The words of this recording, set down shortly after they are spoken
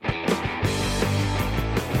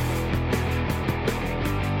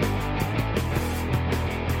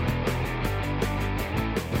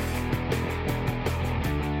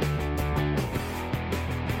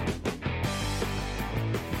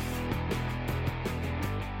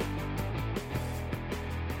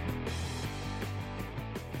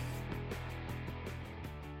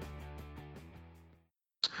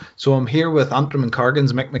So I'm here with Antrim and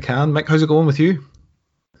Cargin's Mick McCann. Mick, how's it going with you?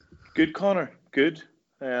 Good, Connor. Good.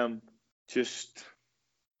 Just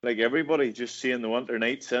like everybody, just seeing the winter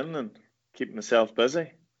nights in and keeping myself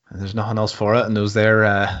busy. And there's nothing else for it, and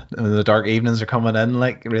the dark evenings are coming in.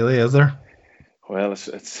 Like, really, is there? Well,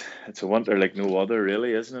 it's a winter like no other,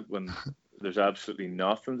 really, isn't it? When there's absolutely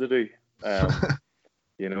nothing to do.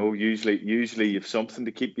 Usually you've something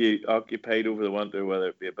to keep you occupied over the winter, whether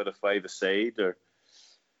it be a bit of five-a-side or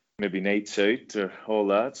maybe nights out or all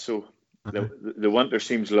that. So the winter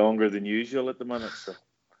seems longer than usual at the minute. So.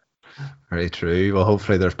 Very true. Well,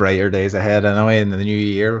 hopefully there's brighter days ahead anyway in the new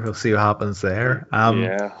year. We'll see what happens there.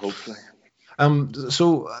 Yeah, hopefully.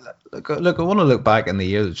 So look, I want to look back in the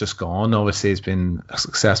year that's just gone. Obviously, it's been a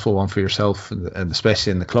successful one for yourself, and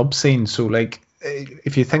especially in the club scene. So, like,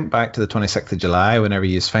 if you think back to the 26th of July, whenever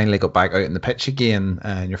you finally got back out in the pitch again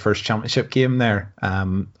in your first championship game there,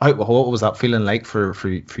 what was that feeling like for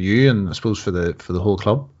you, and I suppose for the whole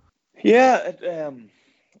club? Yeah,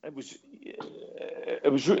 it was.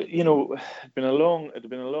 It was, it'd been a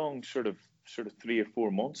long sort of 3 or 4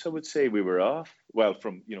 months, I would say, we were off. Well,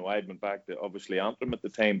 from, I'd been back to obviously Antrim at the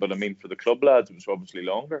time, but I mean, for the club lads, it was obviously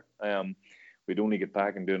longer. We'd only get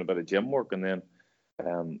back and doing a bit of gym work, and then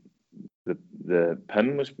the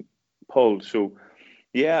pin was pulled. So,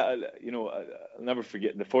 yeah, I'll never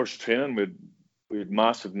forget the first training. We had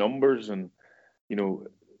massive numbers, and,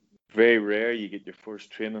 very rare you get your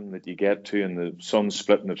first training that you get to and the sun's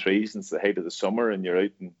splitting the trees and it's the height of the summer and you're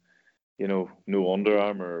out in, no Under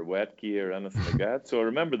Armour or wet gear or anything like that. So I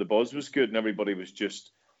remember the buzz was good and everybody was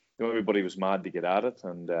just, everybody was mad to get at it.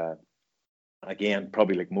 And again,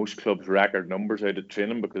 probably like most clubs, record numbers out of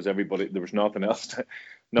training because there was nothing else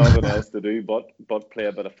to do but play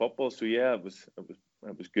a bit of football. So yeah, it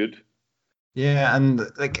was good. Yeah, and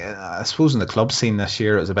like I suppose in the club scene this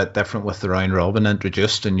year it was a bit different with the round robin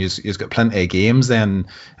introduced, and you've got plenty of games then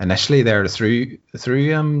initially there through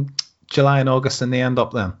July and August in the end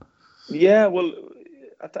up then. Yeah, well,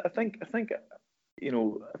 I think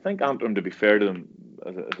Antrim, to be fair to them,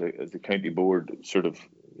 as the county board sort of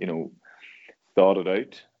thought it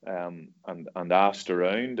out and asked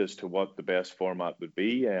around as to what the best format would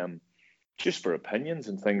be, just for opinions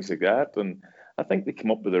and things like that, and I think they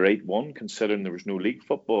came up with the right one, considering there was no league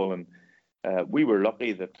football, and we were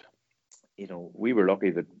lucky that,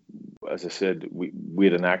 as I said, we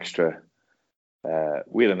had an extra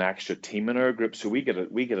team in our group, so we get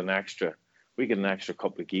an extra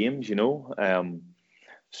couple of games,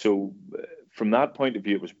 So from that point of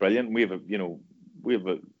view, it was brilliant. We have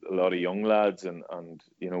a lot of young lads, and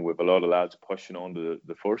we have a lot of lads pushing on to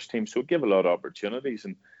the first team, so it gave a lot of opportunities,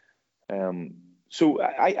 and so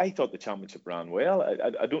I thought the championship ran well.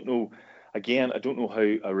 I don't know. Again, I don't know how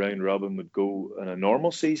a round robin would go in a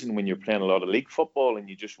normal season when you're playing a lot of league football and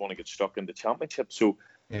you just want to get stuck in the championship. So,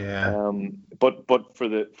 yeah. But for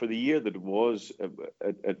the year that it was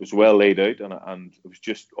well laid out, and it was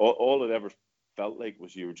just all it ever felt like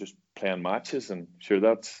was you were just playing matches, and sure,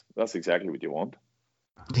 that's exactly what you want.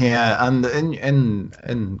 Yeah, and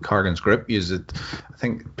in Cargin's group, you had, I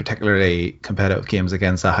think, particularly competitive games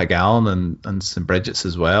against Ahagallon and St Bridget's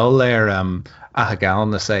as well. There,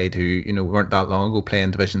 Ahagallon, the side who weren't that long ago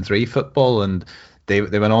playing Division 3 football, and they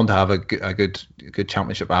went on to have a good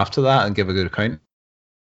championship after that and give a good account.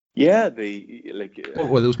 Yeah, What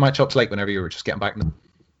were those matchups like whenever you were just getting back?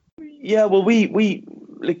 Yeah, well, we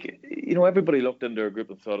everybody looked into our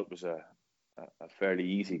group and thought it was a fairly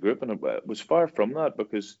easy group, and it was far from that,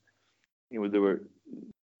 because you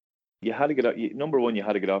had to get out. Number one, you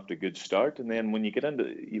had to get off to a good start, and then when you get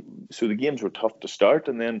into so the games were tough to start,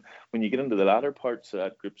 and then when you get into the latter parts of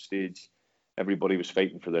that group stage, everybody was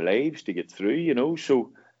fighting for their lives to get through.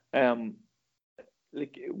 So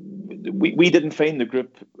we didn't find the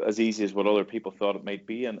group as easy as what other people thought it might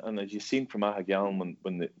be, and as you've seen from Ahagallon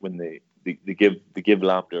when they give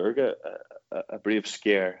Lamp de Urga a brave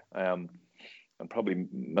scare, and probably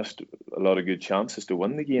missed a lot of good chances to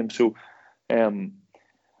win the game. So, Ahagallon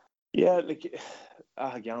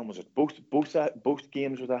was both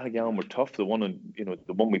games with Ahagallon were tough. The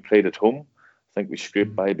one we played at home, I think we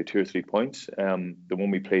scraped by 2 or 3 points. The one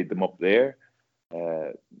we played them up there,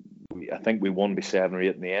 I think we won by 7 or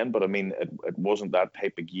 8 in the end. But I mean, it wasn't that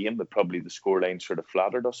type of game. But probably the scoreline sort of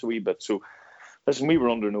flattered us a wee bit. So, listen, we were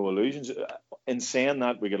under no illusions. In saying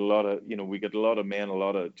that, we get a lot of men, a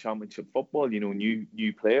lot of championship football,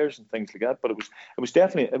 new players and things like that. But it was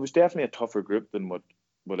definitely a tougher group than what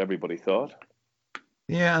everybody thought.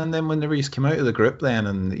 Yeah, and then whenever you came out of the group, then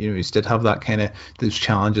and you did have that kind of those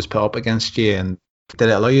challenges put up against you, and did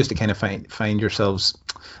it allow you to kind of find yourselves,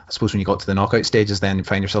 I suppose, when you got to the knockout stages, then you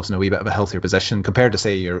find yourselves in a wee bit of a healthier position compared to,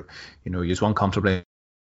 say, you won comfortably in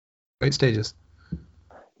the knockout stages?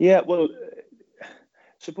 Yeah, well,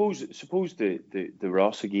 suppose the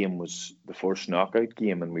Rossi game was the first knockout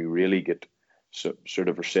game, and we really get sort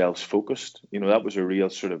of ourselves focused. That was a real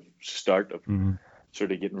sort of start of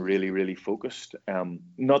sort of getting really, really focused.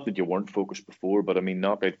 Not that you weren't focused before, but I mean,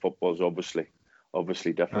 knockout football is obviously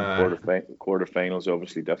different. Quarterfinals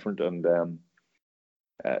obviously different, and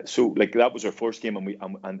so like that was our first game,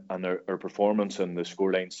 and our performance and the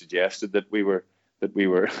scoreline suggested that we were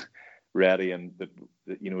ready, and that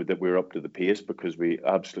we were up to the pace, because we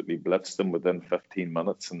absolutely blitzed them within 15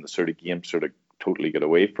 minutes, and the sort of game sort of totally got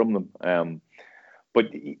away from them. But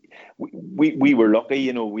we were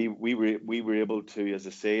lucky, we were able to, as I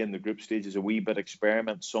say, in the group stages, a wee bit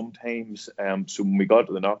experiment sometimes. So when we got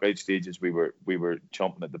to the knockout stages, we were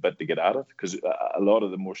chomping at the bit to get at it, because a lot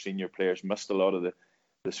of the more senior players missed a lot of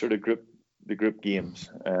the sort of group games.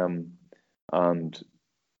 And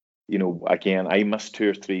again, I missed 2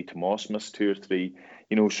 or 3. Tomas missed 2 or 3.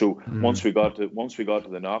 So once we got to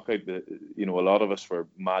the knockout, a lot of us were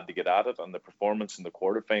mad to get at it, and the performance in the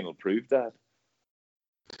quarterfinal proved that.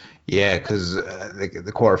 Yeah, because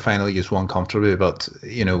the quarterfinal you won comfortably, but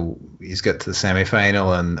he's got to the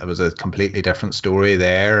semi-final, and it was a completely different story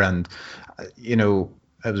there, and it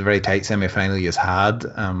was a very tight semi-final you had,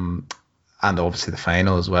 and obviously the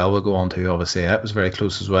final as well. We'll go on to, obviously it was very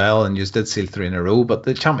close as well, and you did seal 3 in a row. But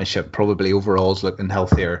the championship probably overall is looking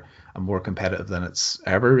healthier and more competitive than it's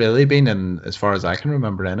ever really been, and as far as I can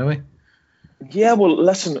remember, anyway. Yeah, well,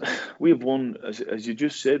 listen, we've won, as you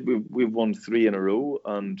just said, we've won 3 in a row,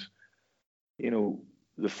 and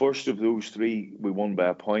the first of those 3 we won by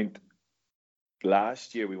a point.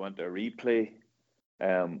 Last year we went to a replay,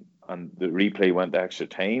 and the replay went to extra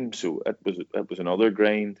time, so it was another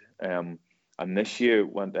grind. And this year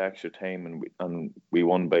went to extra time, and we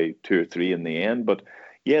won by 2 or 3 in the end. But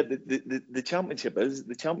yeah, the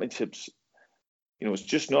championships. It's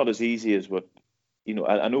just not as easy as what.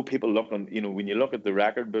 I know people look on, when you look at the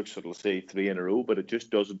record books, it'll say 3 in a row, but it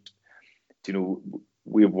just doesn't.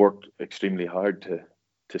 We've worked extremely hard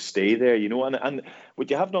to stay there. And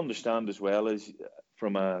what you have to understand as well is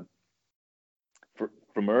from our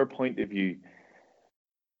point of view,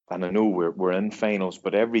 and I know we're in finals,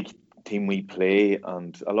 but every team we play,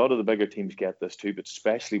 and a lot of the bigger teams get this too, but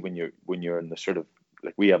especially when you're in the sort of,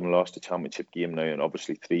 like, we haven't lost a championship game now in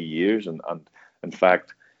obviously 3 years, and in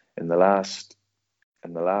fact in the last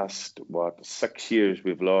 6 years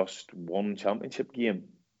we've lost 1 championship game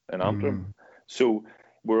in Antrim. So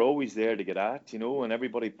we're always there to get at, and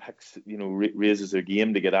everybody picks, raises their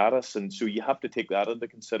game to get at us, and so you have to take that into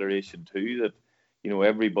consideration too, that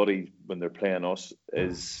everybody, when they're playing us,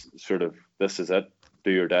 is sort of, this is it,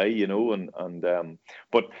 do or die, and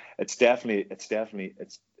but it's definitely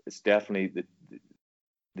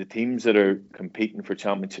the teams that are competing for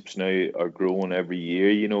championships now are growing every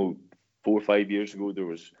year. 4 or 5 years ago there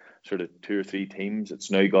was sort of 2 or 3 teams.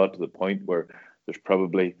 It's now got to the point where there's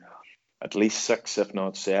probably at least 6, if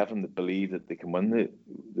not 7, that believe that they can win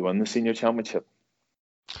the senior championship.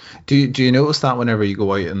 Do you notice that whenever you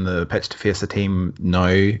go out in the pitch to face a team now,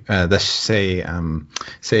 this say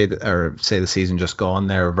the season just gone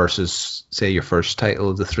there versus say your first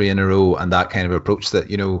title, the 3 in a row, and that kind of approach that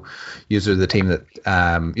usually the team that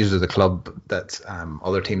usually the club that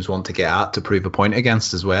other teams want to get at to prove a point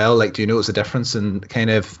against as well? Like, do you notice a difference in kind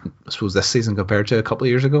of, I suppose, this season compared to a couple of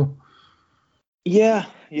years ago? Yeah,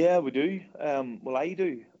 we do. Well, I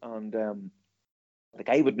do, and like,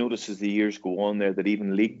 I would notice as the years go on there that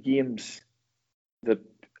even league games that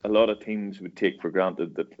a lot of teams would take for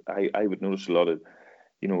granted, that I would notice a lot of,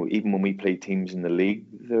 even when we play teams in the league,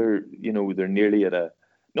 they're nearly at a,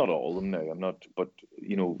 not all of them now, I'm not, but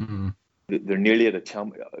they're nearly at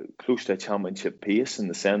close to a championship pace, in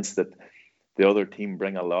the sense that the other team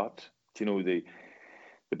bring a lot.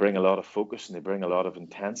 They bring a lot of focus, and they bring a lot of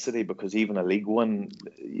intensity, because even a league one,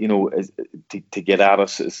 to get at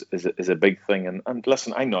us is a big thing. And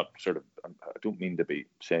listen, I don't mean to be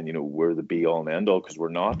saying, we're the be all and end all, because we're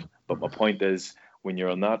not. But my point is, when you're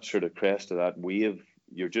on that sort of crest of that wave,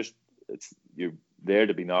 you're there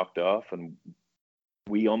to be knocked off, and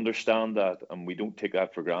we understand that, and we don't take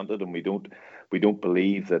that for granted, and we don't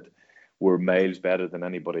believe that we're miles better than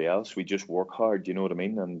anybody else. We just work hard, you know what I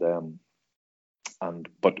mean?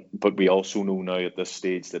 But we also know now at this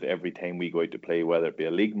stage that every time we go out to play, whether it be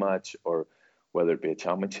a league match, or whether it be a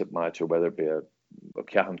championship match, or whether it be a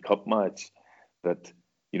McCann Cup match, that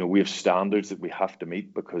we have standards that we have to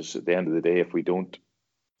meet, because at the end of the day, if we don't,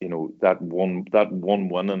 that one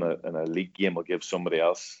win in a league game will give somebody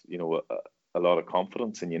else, a lot of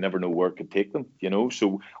confidence, and you never know where it could take them,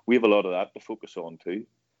 So we have a lot of that to focus on too.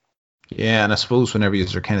 Yeah, and I suppose whenever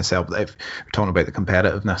you're kind of we're talking about the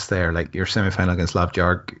competitiveness there, like your semi-final against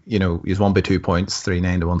Labjarg, you won by 2 points,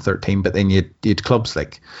 3-9 to 113, but then you'd clubs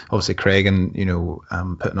like obviously Cargin,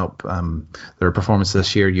 putting up their performance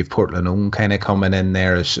this year. You've Portland kind of coming in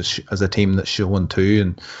there as a team that's showing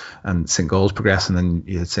too, and St. Gall's progressing, and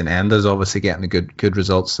you had St. Enda's obviously getting the good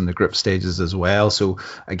results in the group stages as well. So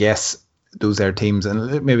I guess those are teams,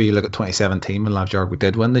 and maybe you look at 2017 when Labjarg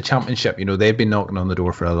did win the championship. They'd been knocking on the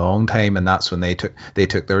door for a long time, and that's when they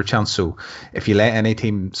took their chance. So if you let any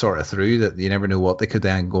team sort of through, that you never know what they could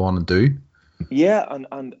then go on and do. Yeah,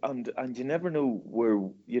 and you never know where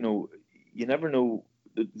you never know.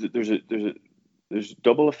 There's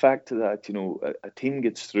double effect to that. A team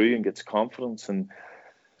gets through and gets confidence, and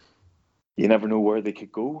you never know where they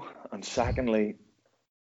could go. And secondly,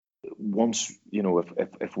 once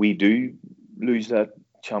if we do lose that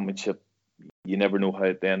championship, you never know how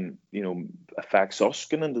it then affects us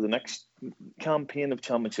going into the next campaign of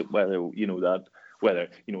championship. Whether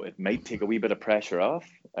it might take a wee bit of pressure off,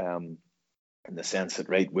 in the sense that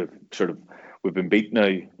we've been beat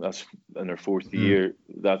now. That's in our fourth year.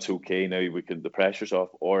 That's okay now. The pressure's off,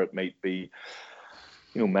 or it might be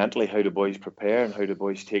mentally how the boys prepare and how the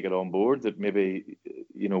boys take it on board, that maybe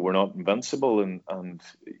we're not invincible, and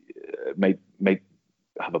it might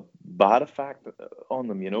have a bad effect on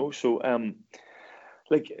them, so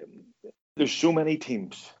there's so many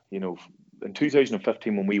teams, in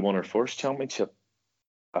 2015 when we won our first championship,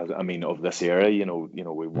 of this era, we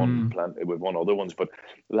won we've won other ones, but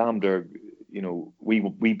Lamderg,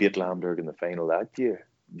 we beat Lamderg in the final that year.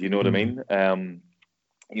 Do you know what I mean?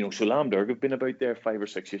 So Lamderg have been about there 5 or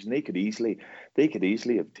 6 years, and they could easily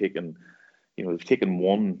have taken, they've taken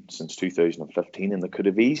one since 2015, and they could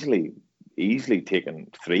have easily taken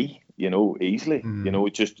 3, easily,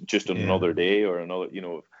 just on another day or another,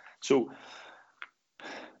 So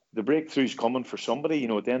the breakthrough's coming for somebody.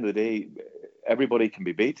 At the end of the day, everybody can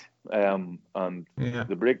be beat, and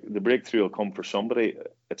the breakthrough will come for somebody.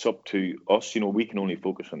 It's up to us. We can only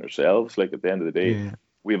focus on ourselves. Like, at the end of the day,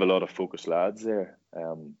 we have a lot of focused lads there,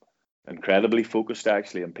 incredibly focused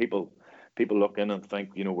actually, and people look in and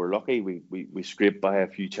think, we're lucky we scraped by a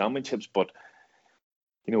few championships, but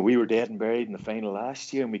we were dead and buried in the final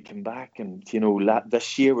last year, and we came back, and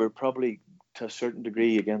this year we're probably to a certain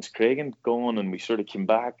degree against Cargin gone, and we sort of came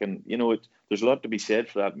back, and there's a lot to be said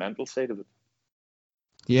for that mental side of it.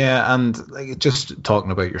 Yeah, and just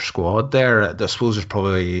talking about your squad there, I suppose there's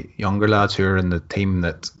probably younger lads who are in the team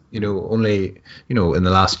that only in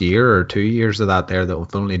the last year or 2 years of that there that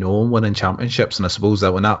have only known winning championships, and I suppose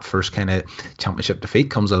that when that first kind of championship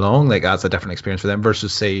defeat comes along, that's a different experience for them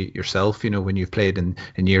versus, say, yourself, when you've played in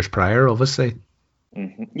years prior, obviously.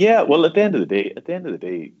 Mm-hmm. Yeah, well, at the end of the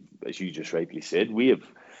day, as you just rightly said, we have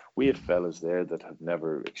fellas there that have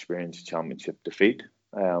never experienced championship defeat.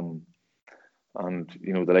 And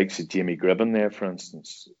the likes of Jamie Gribben there, for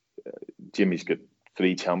instance, Jamie's got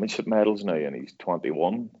 3 championship medals now, and he's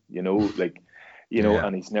 21.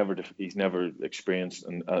 And he's never experienced.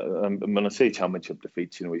 And when I say championship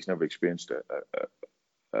defeats, he's never experienced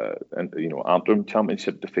Antrim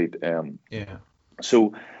championship defeat.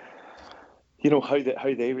 So how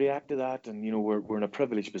they react to that, and we're in a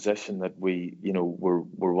privileged position that we're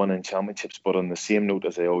winning championships. But on the same note,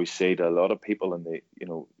 as I always say to a lot of people, and they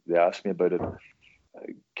ask me about it,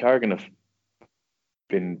 Cargin have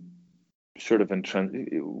been sort of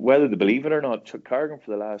whether they believe it or not, Cargin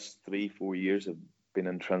for the last 3-4 years have been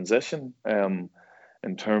in transition, in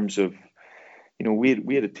terms of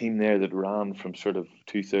we had a team there that ran from sort of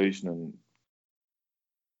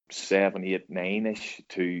 2007, 8, 9-ish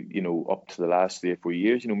to up to the last 3 or 4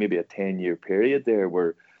 years, maybe a 10-year period there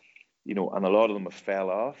where and a lot of them have fell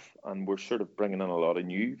off, and we're sort of bringing in a lot of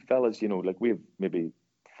new fellas. We have maybe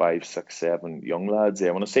 5, 6, 7 young lads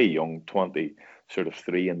there. When I say young, 20 sort of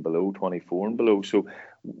 3 and below, 24 and below. So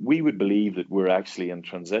we would believe that we're actually in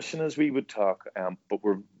transition as we would talk, but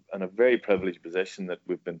we're in a very privileged position that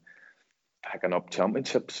we've been picking up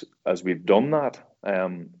championships as we've done that.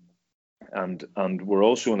 And we're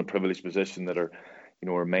also in a privileged position that our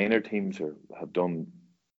minor teams we've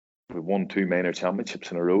won 2 minor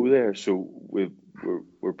championships in a row there. So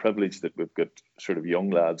we're privileged that we've got sort of young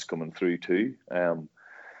lads coming through too.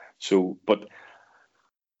 But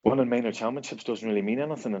winning minor championships doesn't really mean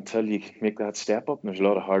anything until you make that step up, and there's a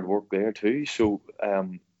lot of hard work there too. So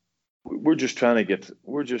we're just trying to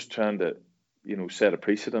set a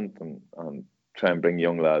precedent and try and bring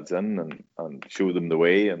young lads in and show them the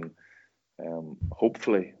way, and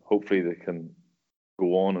hopefully they can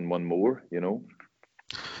go on and win more.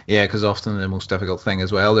 Yeah, because often the most difficult thing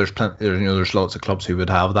as well, there's lots of clubs who would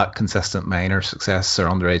have that consistent minor success or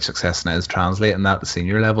underage success, and it is translating that to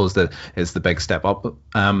senior level is the big step up.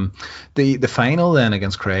 The final then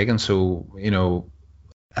against Cargin, so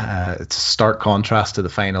it's a stark contrast to the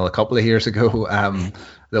final a couple of years ago.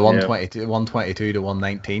 The 122 to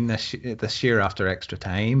 119 this year after extra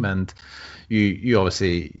time, and you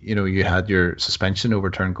obviously you had your suspension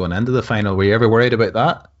overturned going into the final. Were you ever worried about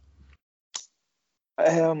that?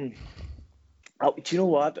 Do you know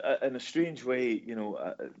what? In a strange way,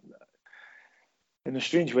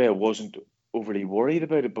 I wasn't overly worried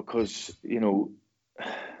about it because, I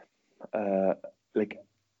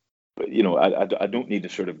don't need to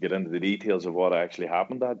sort of get into the details of what actually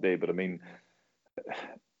happened that day. But I mean,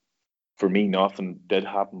 for me, nothing did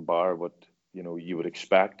happen bar what you would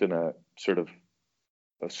expect in a sort of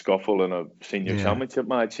a scuffle in a senior championship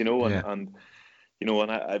match. And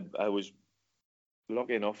I was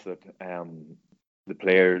lucky enough that the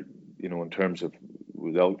player, in terms of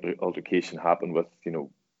the altercation happened with, he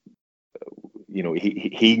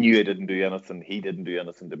knew I didn't do anything. He didn't do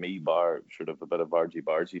anything to me, bar sort of a bit of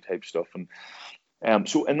argy-bargy type stuff. And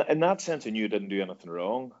so in that sense, I knew I didn't do anything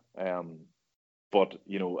wrong. But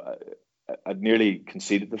I'd nearly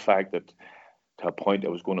conceded the fact that to a point I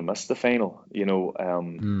was going to miss the final.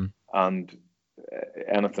 And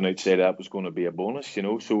anything outside that was going to be a bonus.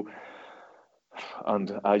 So. And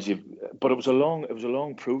but it was a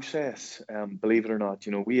long process. Believe it or not,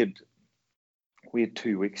 we had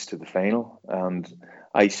 2 weeks to the final, and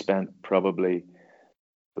I spent probably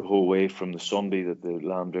the whole way from the Sunday that the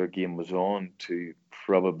Lamdare game was on to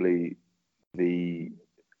probably I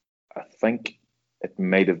think it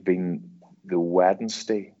might have been the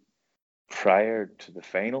Wednesday prior to the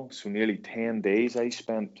final. So nearly 10 days I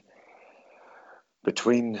spent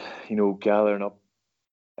between, gathering up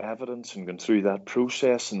evidence and going through that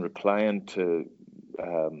process and replying to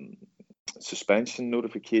suspension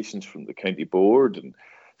notifications from the county board and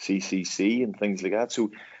CCC and things like that. So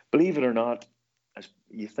believe it or not, as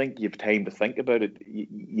you think you have time to think about it,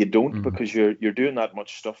 you don't, because you're doing that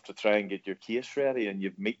much stuff to try and get your case ready, and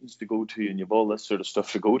you've meetings to go to and you've all this sort of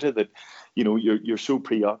stuff to go to that you're so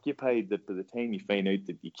preoccupied that by the time you find out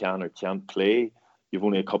that you can or can't play, you've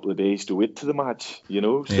only a couple of days to wait to the match.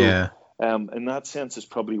 In that sense, is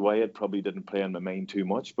probably why I probably didn't play on my mind too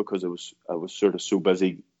much, because I was sort of so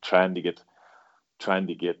busy trying to get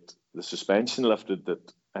the suspension lifted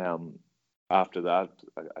that after that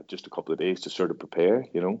I had just a couple of days to sort of prepare.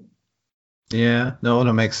 Yeah, no,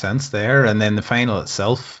 that makes sense there. And then the final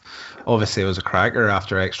itself, obviously, it was a cracker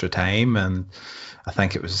after extra time, and I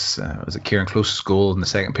think it was Kieran Close's goal in the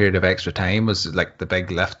second period of extra time was like the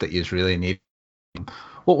big lift that you really need.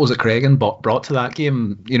 What was it Cargin brought to that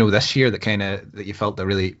game, this year that you felt that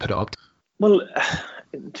really put it up? Well,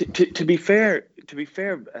 to be fair,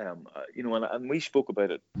 and we spoke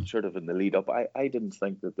about it sort of in the lead up. I didn't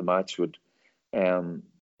think that the match would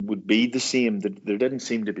be the same. There didn't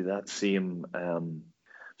seem to be that same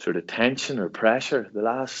sort of tension or pressure. The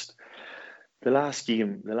last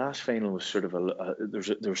game, the last final was sort of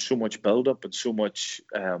there was so much build up and so much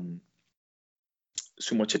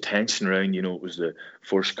attention around. It was the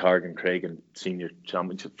first Cargin senior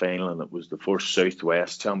championship final, and it was the first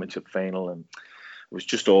Southwest championship final, and it was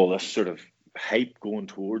just all this sort of hype going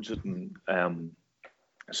towards it. And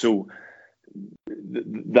so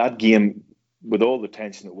that game, with all the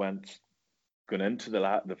tension that went going into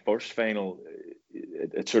the first final,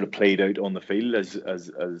 it sort of played out on the field as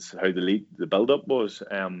how the build up was.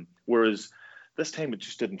 Whereas this time it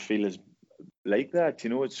just didn't feel as like that.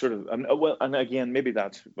 It's sort of, and again, maybe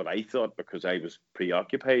that's what I thought because I was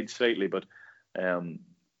preoccupied slightly, but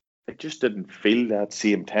it just didn't feel that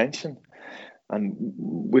same tension. And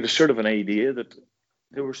with a sort of an idea that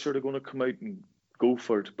they were sort of going to come out and go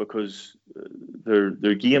for it, because their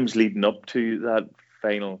games leading up to that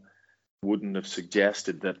final wouldn't have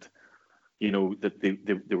suggested that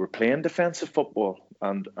that they were playing defensive football,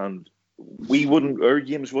 and our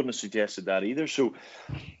games wouldn't have suggested that either. So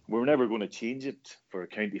we were never going to change it for a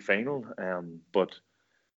county final. But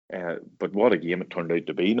what a game it turned out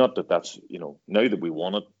to be. Not that that's now that we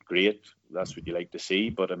won it, great. That's what you like to see.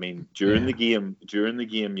 But I mean, during the game,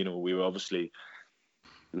 we were obviously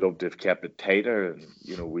loved to have kept it tighter, and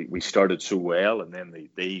we started so well, and then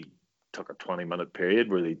they took a 20-minute period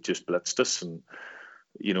where they just blitzed us, and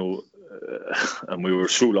and we were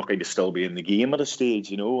so lucky to still be in the game at a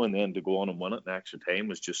stage, and then to go on and win it in extra time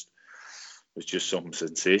was just something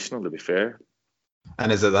sensational, to be fair.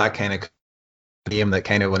 And is it that kind of game that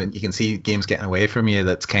kind of, when you can see games getting away from you,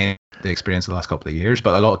 that's kind of the experience of the last couple of years.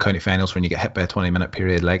 But a lot of county finals, when you get hit by a 20-minute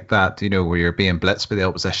period like that, where you're being blitzed by the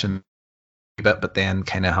opposition a bit, but then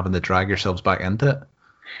kind of having to drag yourselves back into it.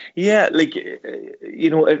 Yeah,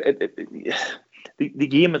 the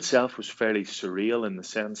game itself was fairly surreal in the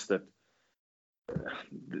sense that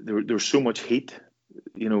there was so much heat.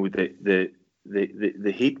 The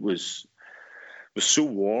heat was so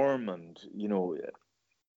warm, and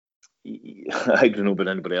I don't know about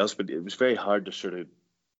anybody else, but it was very hard to sort of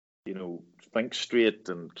think straight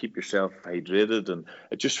and keep yourself hydrated, and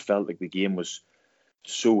it just felt like the game was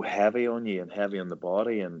so heavy on you and heavy on the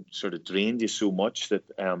body and sort of drained you so much that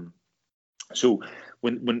so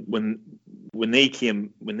when they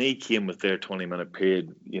came with their 20-minute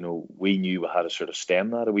period, we knew we had to sort of stem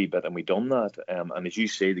that a wee bit, and we done that. And as you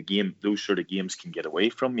say, those sort of games can get away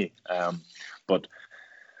from you. But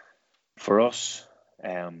for us,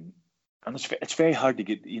 and it's very hard to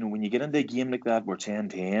get, when you get into a game like that where it's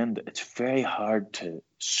end to end, it's very hard to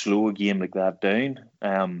slow a game like that down,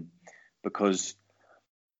 because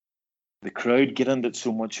the crowd get into it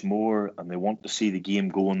so much more, and they want to see the game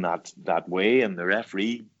going that way, and the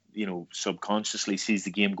referee, subconsciously sees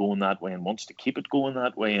the game going that way and wants to keep it going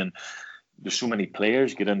that way, and there's so many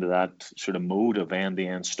players get into that sort of mode of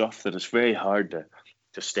end-to-end stuff that it's very hard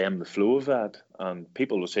to stem the flow of that. And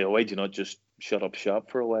people will say, "Oh, why do you not just shut up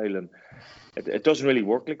shop for a while?" And it doesn't really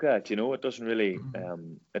work like that, It doesn't really.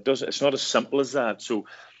 It's not as simple as that. So,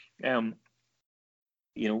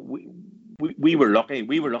 we were lucky.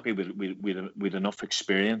 We were lucky with enough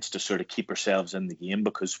experience to sort of keep ourselves in the game,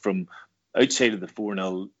 because from outside of the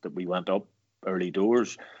 4-0 that we went up early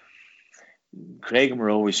doors, Cargin were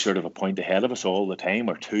always sort of a point ahead of us all the time,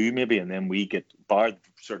 or two maybe, and then we get barred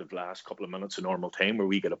sort of last couple of minutes of normal time where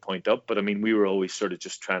we get a point up. But I mean, we were always sort of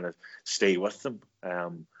just trying to stay with them,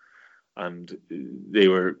 and they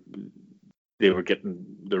were getting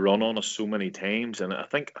the run on us so many times, and I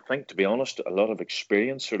think to be honest, a lot of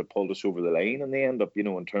experience sort of pulled us over the line in the end up,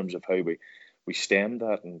 in terms of how we stemmed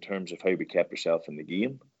that, in terms of how we kept ourselves in the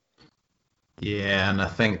game. Yeah, and I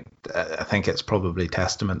think it's probably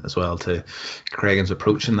testament as well to Cargin's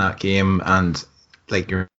approach in that game, and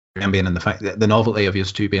like you're being in the novelty of you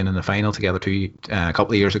two being in the final together a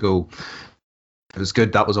couple of years ago. It was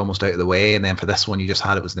good that was almost out of the way, and then for this one you just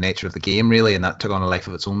had it was the nature of the game really, and that took on a life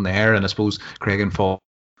of its own there. And I suppose Cargin fought,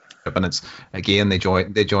 and it's again they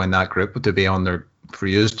joined that group to be on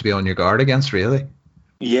your guard against, really.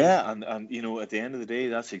 Yeah, and at the end of the day,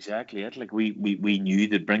 that's exactly it. Like we knew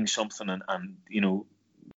they'd bring something, and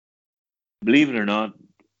believe it or not,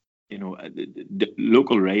 the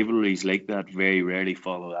local rivalries like that very rarely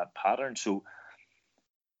follow that pattern. So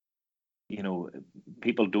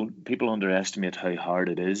people underestimate how hard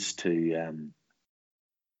it is to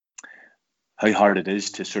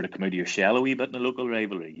sort of come out of your shell a wee bit in a local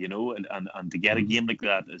rivalry, and to get a game like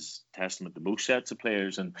that is testament to both sets of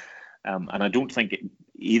players, and I don't think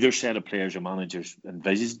either set of players or managers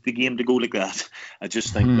envisaged the game to go like that. I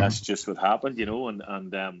just think that's just what happened,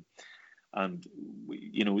 and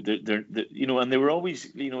they were always,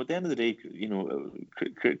 at the end of the day,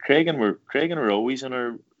 Cargin were always on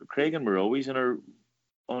our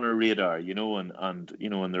radar,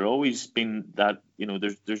 and they're always been that,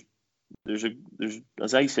 there's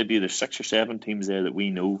as I said to you, there's 6 or 7 teams there that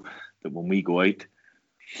we know that when we go out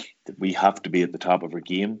that we have to be at the top of our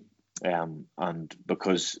game, and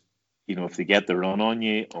because if they get the run on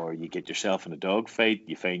you, or you get yourself in a dogfight,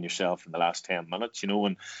 you find yourself in the last 10 minutes,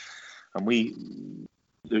 and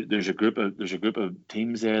there's a group of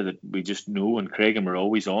teams there that we just know, and Cargin were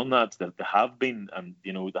always on that they have been, and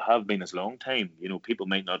they have been as long time. People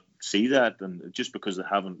might not see that, and just because they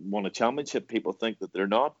haven't won a championship, people think that they're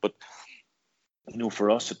not. But for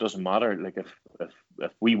us, it doesn't matter. Like if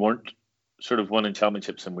we weren't sort of winning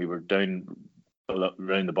championships and we were down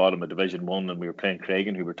around the bottom of Division 1 and we were playing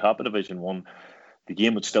Cargin, who were top of Division 1, the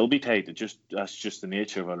game would still be tight. That's just the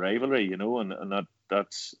nature of a rivalry, and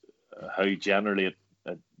that's how generally it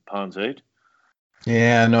pans out.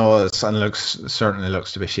 Yeah, no, it certainly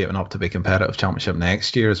looks to be shaping up to be competitive championship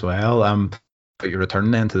next year as well. But you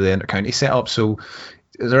return then to the inter-county setup. So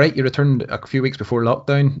is it right? You returned a few weeks before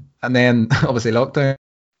lockdown, and then obviously lockdown.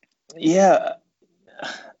 Yeah,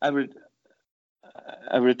 I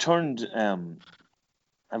returned.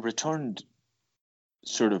 I returned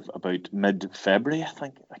sort of about mid-February, I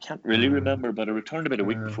think. I can't really remember, but I returned about a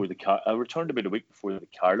week before the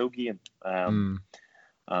Carlow game,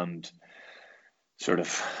 and sort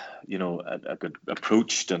of, I got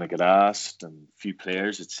approached and I got asked, and a few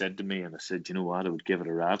players had said to me, and I said, you know what, I would give it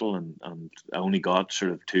a rattle, and I only got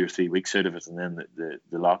sort of 2 or 3 weeks out of it, and then the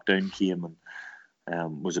lockdown came,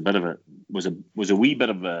 was a bit of a wee bit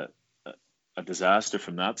of a disaster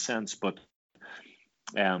from that sense. But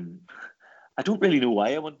I don't really know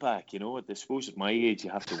why I went back. I suppose at my age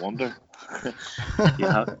you have to wonder. You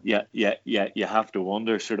have to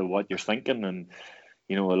wonder sort of what you're thinking, and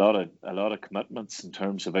a lot of commitments in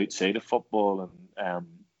terms of outside of football, and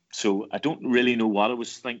so I don't really know what I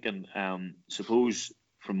was thinking. Suppose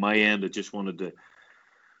from my end, I just wanted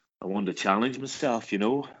to challenge myself,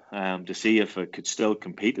 to see if I could still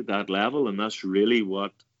compete at that level, and that's really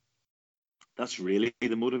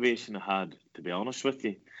the motivation I had, to be honest with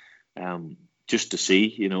you. Just to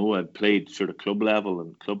see, I played sort of club level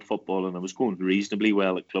and club football, and I was going reasonably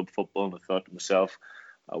well at club football, and I thought to myself,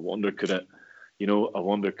 I wonder could I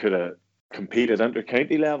compete at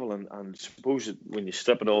inter-county level, and suppose when you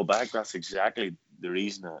strip it all back, that's exactly the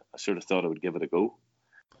reason I sort of thought I would give it a go.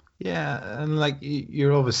 Yeah, and like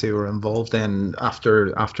you obviously were involved in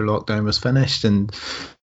after lockdown was finished, and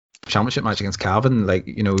championship match against Cavan, like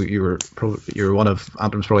you were one of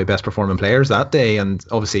Antrim's probably best performing players that day, and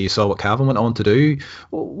obviously you saw what Cavan went on to do.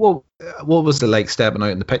 What was it like stepping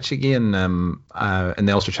out in the pitch again in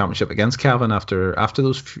the Ulster Championship against Cavan after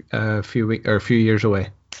those few years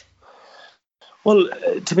away? Well,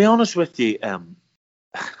 to be honest with you,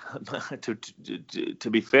 to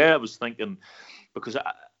be fair, I was thinking, because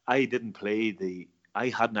I didn't play I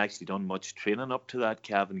hadn't actually done much training up to that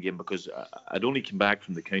Cavan game, because I'd only come back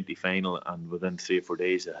from the county final, and within 3 or 4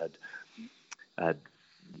 days I had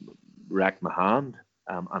wrecked my hand,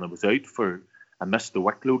 and I was out I missed the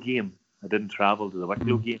Wicklow game. I didn't travel to the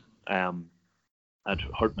Wicklow game. I'd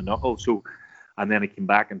hurt my knuckle, and then I came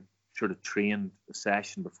back and sort of trained a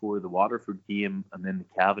session before the Waterford game, and then the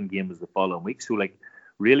Cavan game was the following week. So like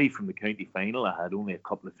really from the county final, I had only a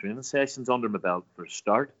couple of training sessions under my belt for a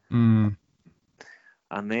start.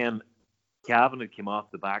 And then Cavan had come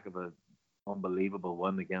off the back of an unbelievable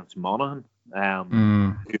win against Monaghan,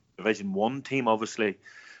 Division 1 team, obviously.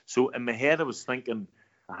 So in my head, I was thinking,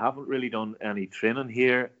 I haven't really done any training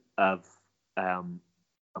here. I'm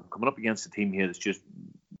coming up against a team here that's just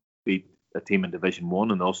beat a team in Division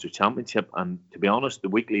 1 in the Ulster Championship. And to be honest, the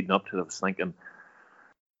week leading up to it, I was thinking,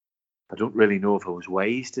 I don't really know if I was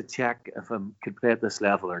wise to check if I could play at this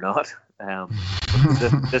level or not.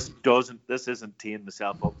 This isn't teeing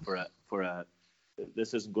myself up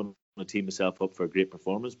this isn't going to tee myself up for a great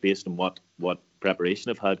performance based on what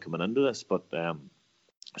preparation I've had coming into this. But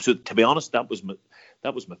so to be honest, that was my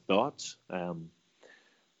thoughts. How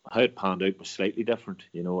it panned out was slightly different.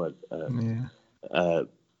 I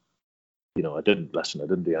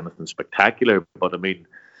didn't do anything spectacular, but I mean,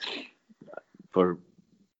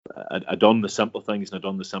 I done the simple things, and I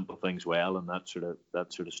done the simple things well, and that sort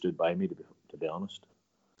of stood by me, to be honest.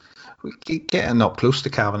 Getting up close to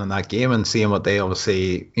Cavan in that game and seeing what they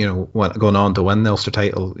obviously going on to win the Ulster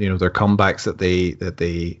title, their comebacks that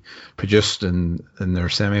they produced in their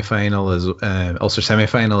semi-final Ulster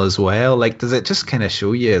semi-final as well. Like, does it just kind of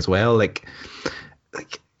show you as well, like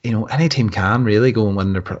any team can really go and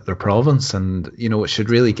win their province, and it should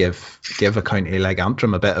really give a county like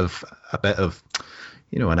Antrim a bit of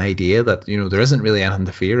an idea that there isn't really anything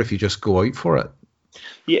to fear if you just go out for it.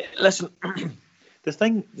 Yeah, listen, the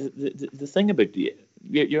thing about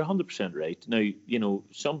you're 100% right. Now,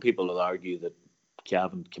 some people will argue that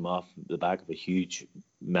Cavan came off the back of a huge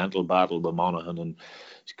mental battle with Monaghan and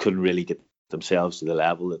couldn't really get themselves to the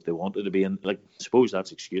level that they wanted to be in. Like, I suppose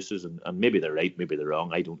that's excuses, and maybe they're right, maybe they're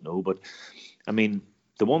wrong, I don't know. But I mean,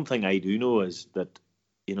 the one thing I do know is that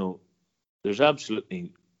there's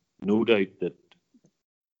absolutely no doubt that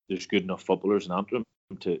there's good enough footballers in Antrim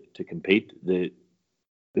to compete.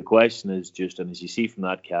 The question is just, and as you see from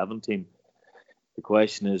that Cavan team, the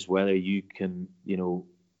question is whether you can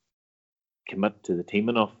commit to the team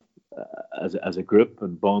enough as a group,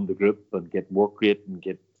 and bond the group, and get work rate, and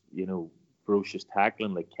get ferocious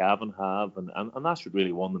tackling like Cavan have, and that's what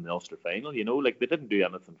really won them the Ulster final. Like, they didn't do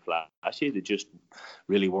anything flashy, they just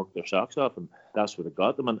really worked their socks off, and that's what it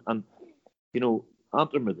got them. And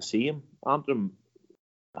Antrim are the same. Antrim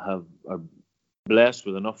are blessed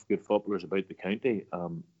with enough good footballers about the county.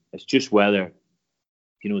 It's just whether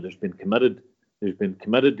there's been committed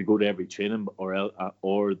to go to every training,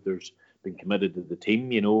 or there's been committed to the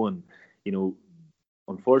team. And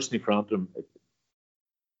unfortunately for Antrim,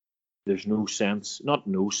 there's not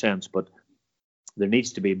no sense, but there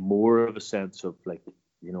needs to be more of a sense of, like,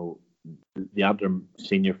 the Antrim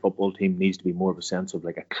senior football team needs to be more of a sense of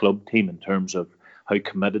like a club team in terms of how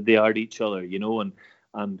committed they are to each other,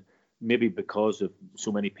 and maybe because of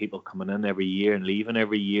so many people coming in every year and leaving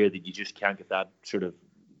every year, that you just can't get that sort of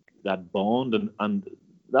that bond, and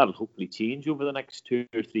that'll hopefully change over the next 2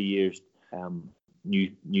 or 3 years.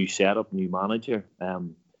 new setup, new manager.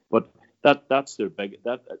 But that's their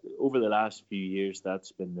over the last few years,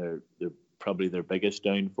 that's been their probably their biggest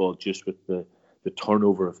downfall, just with the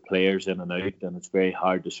turnover of players in and out, and it's very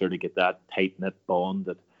hard to sort of get that tight knit bond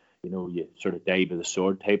that you sort of die by the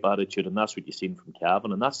sword type attitude, and that's what you've seen from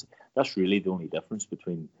Cavan, and that's really the only difference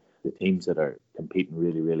between the teams that are competing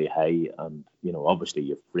really, really high, and obviously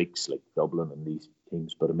you have freaks like Dublin and these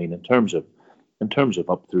teams, but I mean in terms of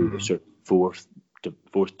up through the sort of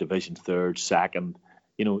fourth division, third, second,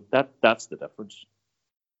 that's the difference.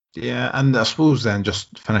 Yeah, and I suppose then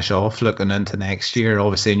just finish off looking into next year.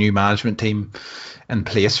 Obviously, a new management team in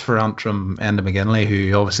place for Antrim, Enda McGinley, who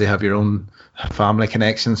you obviously have your own family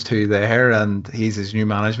connections to there, and he's his new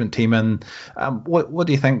management team. And what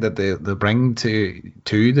do you think that they bring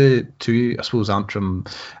to I suppose Antrim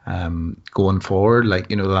going forward? Like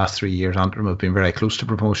the last 3 years, Antrim have been very close to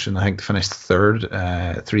promotion. I think they finished third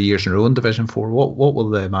 3 years in a row in Division 4. What will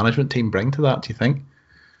the management team bring to that, do you think?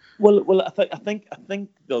 Well, I think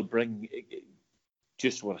they'll bring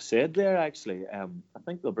just what I said there. Actually, I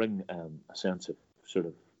think they'll bring a sense of sort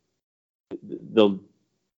of they'll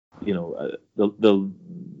build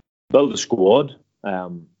a squad.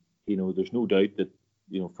 There's no doubt that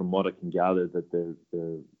from what I can gather that they're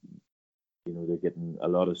getting a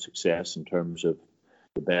lot of success in terms of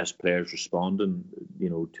the best players responding,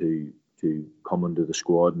 to coming to the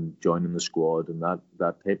squad and joining the squad and that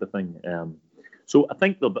type of thing. So I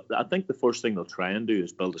think the first thing they'll try and do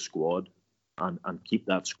is build a squad and keep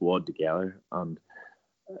that squad together. And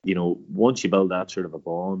once you build that sort of a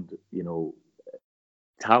bond,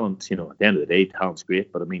 talent, at the end of the day, talent's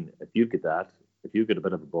great. But I mean, if you get a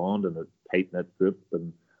bit of a bond and a tight knit group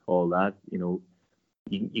and all that, you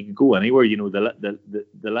can go anywhere. The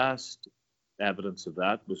last evidence of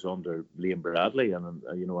that was under Liam Bradley, and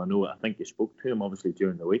I think you spoke to him obviously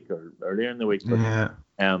during the week or earlier in the week. But, yeah.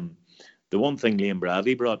 The one thing Liam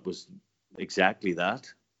Bradley brought was exactly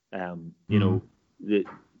that. He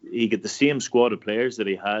got the same squad of players that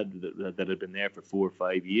he had that had been there for 4 or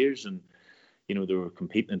 5 years, and they were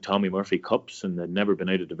competing in Tommy Murphy Cups and they'd never been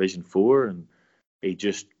out of Division 4, and he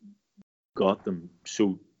just got them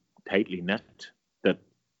so tightly knit that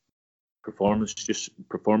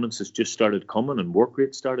performances just started coming and work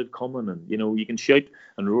rates started coming, and you can shout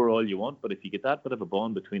and roar all you want, but if you get that bit of a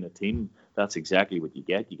bond between a team, that's exactly what you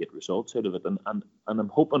get results out of it. And I'm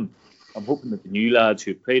hoping that the new lads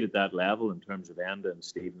who played at that level, in terms of Enda and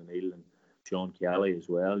Stephen O'Neill and Sean Kelly as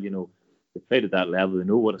well, they played at that level, they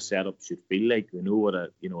know what a setup should feel like, they know what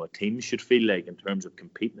a team should feel like in terms of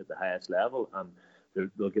competing at the highest level, and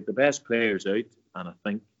they'll get the best players out, and I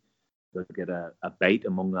think they'll get a bite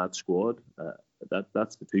among that squad.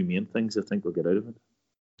 That's the two main things I think they'll get out of it.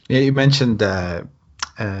 Yeah, you mentioned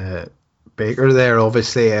Baker there.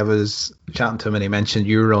 Obviously, I was chatting to him and he mentioned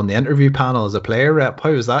you were on the interview panel as a player rep.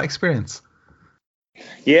 How was that experience?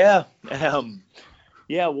 Yeah, I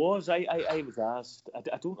was. I was asked. I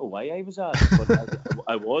don't know why I was asked, but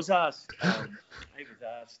I was asked. I was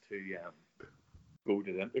asked to go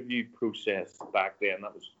to the interview process back then.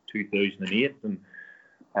 That was 2008, and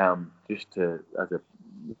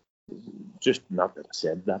just not that I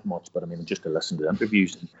said that much, but I mean just to listen to the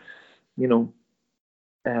interviews,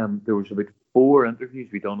 and there was about 4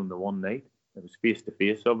 interviews we done in the one night. It was face to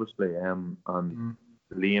face, obviously, and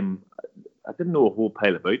Liam, I didn't know a whole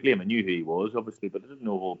pile about Liam. I knew who he was, obviously, but I didn't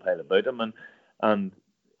know a whole pile about him, and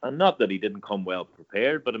not that he didn't come well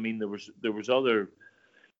prepared, but I mean there was other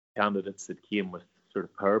candidates that came with sort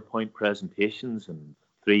of PowerPoint presentations and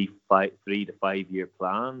 3 to 5 year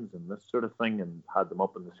plans and this sort of thing, and had them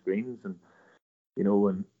up on the screens, and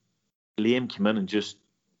when Liam came in and just,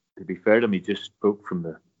 to be fair to me, just spoke from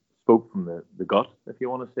the gut, if you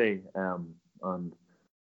want to say, and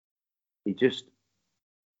he just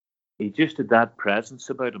had that presence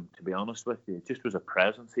about him, to be honest with you. It just was a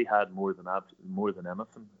presence he had more than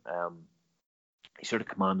anything. He sort of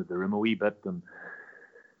commanded the room a wee bit, and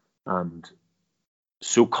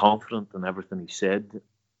so confident in everything he said,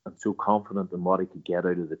 and so confident in what he could get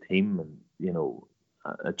out of the team, and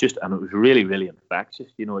and it was really, really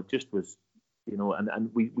infectious. It just was,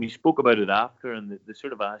 and we spoke about it after, and they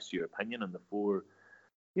sort of asked your opinion on the 4.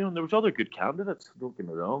 And there was other good candidates, don't get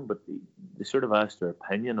me wrong, but they sort of asked their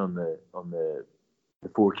opinion on the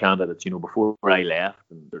 4 candidates, before I left,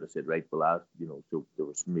 and sort of said, right, well, so there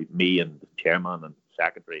was me and the chairman and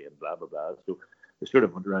secretary and blah blah blah. So they sort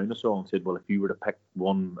of went around us all and said, well, if you were to pick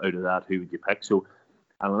one out of that, who would you pick? So,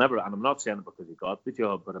 and I'm not saying it because he got the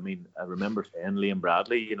job, but I mean, I remember saying Liam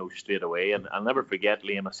Bradley, straight away, and I'll never forget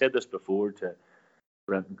Liam. I said this before to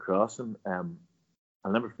Brenton Crossan.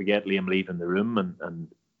 I'll never forget Liam leaving the room, and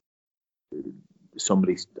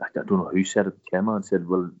somebody, I don't know who said it, the chairman said,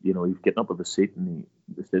 well, you know, he's getting up of his seat and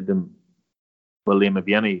they said to him, well, Liam, have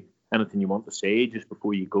you anything you want to say just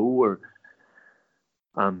before you go?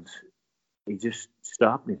 And he just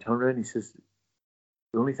stopped and he turned around and he says,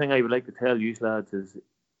 the only thing I would like to tell you lads is,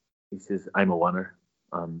 he says, I'm a winner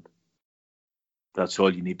and that's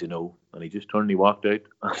all you need to know. And he just turned and he walked out.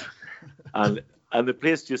 And the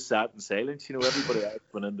place just sat in silence. You know, everybody else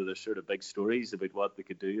went into their sort of big stories about what they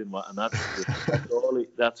could do and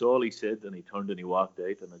that's all he said. And he turned and he walked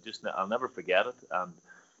out. And I'll never forget it. And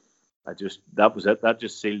that was it. That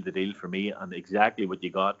just sealed the deal for me. And exactly what you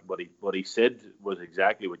got, what he said was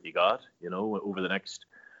exactly what you got. You know, over the next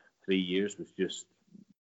 3 years it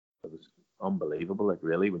was unbelievable. Like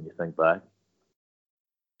really, when you think back.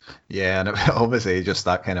 Yeah, and obviously just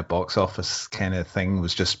that kind of box office kind of thing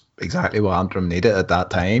was just exactly what Antrim needed at that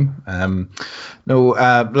time.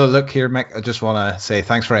 Look here, Mick, I just want to say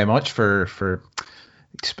thanks very much for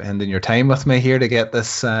spending your time with me here to get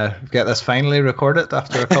this finally recorded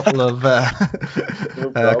after a couple of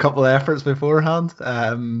a couple of efforts beforehand.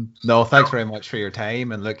 Thanks very much for your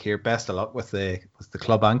time, and look here, best of luck with the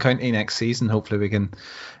club and county next season. Hopefully we can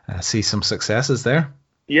see some successes there.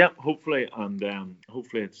 Yeah, hopefully, and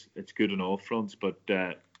hopefully it's good on all fronts. But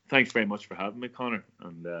thanks very much for having me, Connor,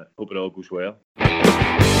 and hope it all goes well.